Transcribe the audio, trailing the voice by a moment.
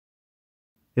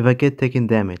If I get taken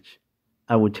damage,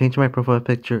 I will change my profile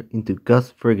picture into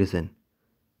Gus Ferguson.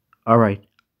 Alright,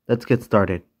 let's get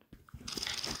started.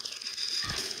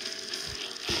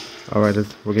 Alright,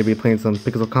 we're gonna be playing some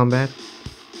pixel combat.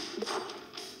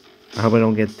 I hope I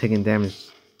don't get taken damage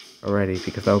already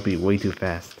because that would be way too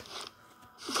fast.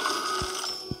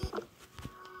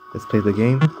 Let's play the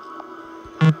game.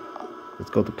 Let's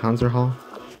go to concert hall.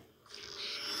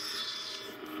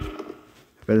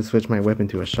 I better switch my weapon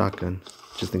to a shotgun,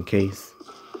 just in case.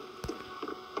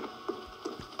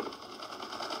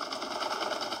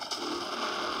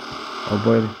 Oh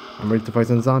boy, I'm ready to fight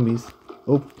some zombies.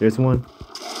 Oh, there's one.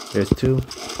 There's two.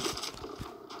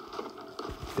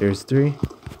 There's three.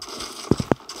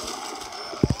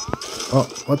 Oh,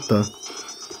 what the?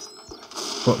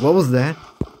 What was that?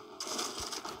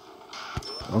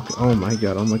 Okay, oh my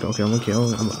god, oh my god, okay, I'm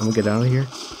gonna get out of here.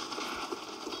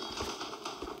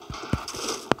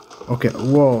 Okay,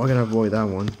 whoa, I gotta avoid that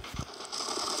one.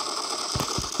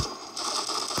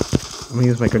 I'm gonna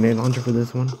use my grenade launcher for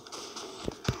this one.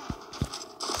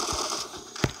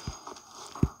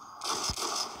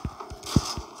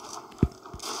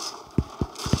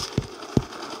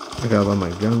 I gotta load my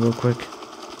gun real quick.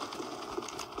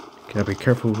 Gotta be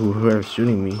careful whoever's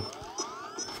shooting me.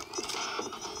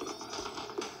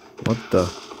 What the?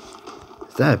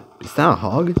 Is that a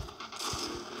hog?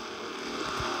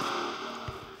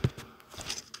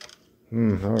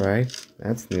 Alright.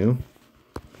 That's new.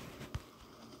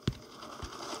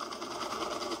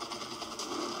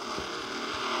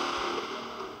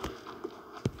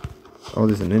 Oh,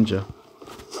 there's a ninja.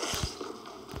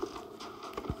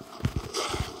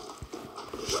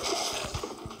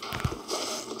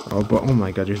 Oh, but oh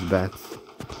my god, there's bats.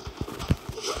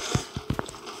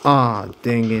 Ah,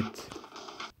 dang it.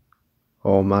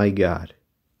 Oh my god.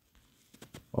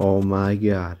 Oh my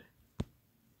god.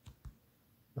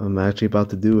 I'm actually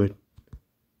about to do it.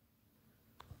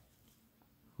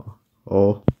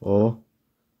 Oh.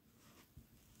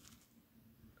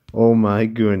 Oh my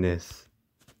goodness.